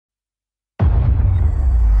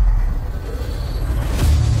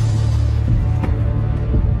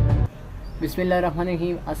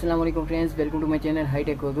बिस्मिल्लाहिर्रहमानिर्रहीम। अस्सलाम वालेकुम friends, welcome to my channel high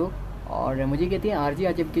tech Urdu. और मुझे कहते हैं आरजी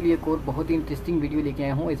आज आपके लिए एक और बहुत ही इंटरेस्टिंग वीडियो लेके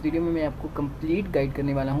आया हूँ। इस वीडियो में मैं आपको कंप्लीट गाइड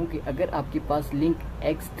करने वाला हूँ कि अगर आपके पास LinQ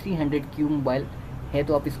x300 क्यू मोबाइल है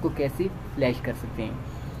तो आप इसको कैसे फ्लैश कर सकते हैं।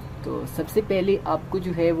 तो सबसे पहले आपको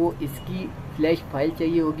जो है वो इसकी फ्लैश फाइल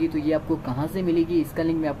चाहिए होगी। तो ये आपको कहाँ से मिलेगी, इसका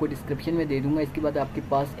लिंक मैं आपको डिस्क्रिप्शन में दे दूँगा। इसके बाद आपके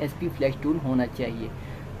पास SP फ्लैश टूल होना चाहिए।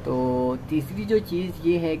 तो तीसरी जो चीज़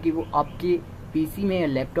ये है कि वो आपके PC में या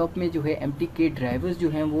लैपटॉप में जो है MTK ड्राइवर्स जो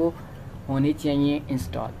हैं वो होने चाहिए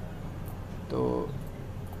इंस्टॉल। तो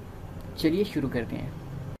चलिए शुरू करते हैं।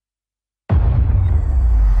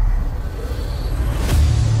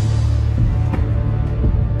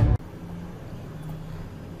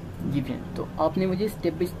 जी फ्रेंड, तो आपने मुझे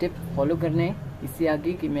स्टेप बाय स्टेप फॉलो करना है इससे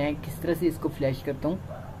आगे कि मैं किस तरह से इसको फ्लैश करता हूँ।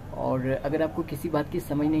 और अगर आपको किसी बात की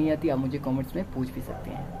समझ नहीं आती आप मुझे कमेंट्स में पूछ भी सकते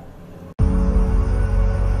हैं।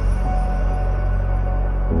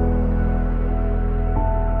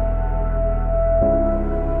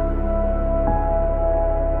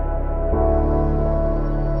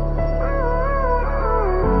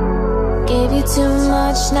 Gave you too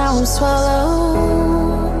much, now I'm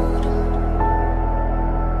swallowed.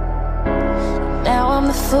 Now I'm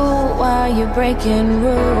the fool while you're breaking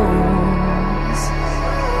rules.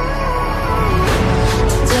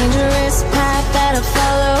 Dangerous path that I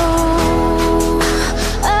follow.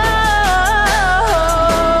 Oh,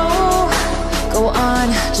 go on,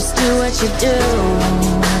 just do what you do.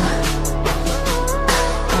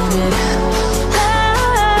 And it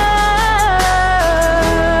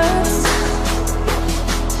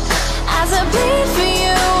bleed for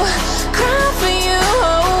you, cry for you,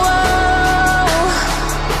 oh, oh.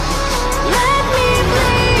 Let me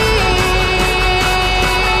bleed.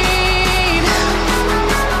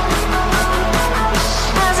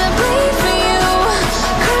 As I bleed for you,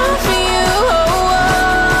 cry for you, oh,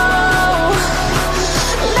 oh.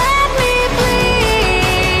 Let me bleed. Let me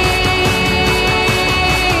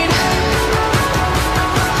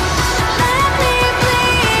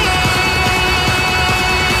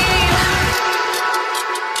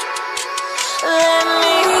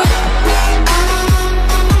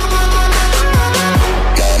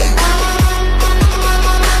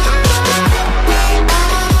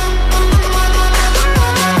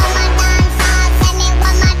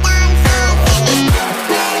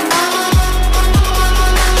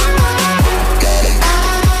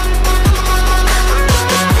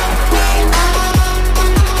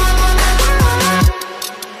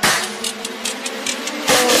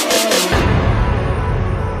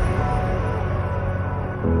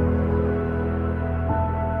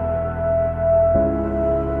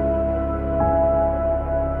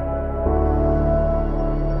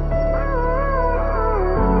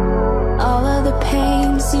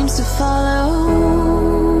seems to follow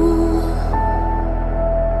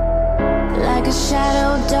like a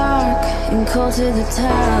shadow, dark and cold to the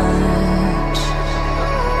touch.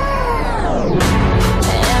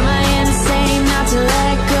 Am I insane not to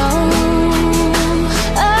let go?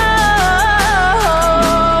 Oh,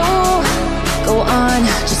 go on,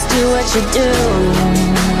 just do what you do.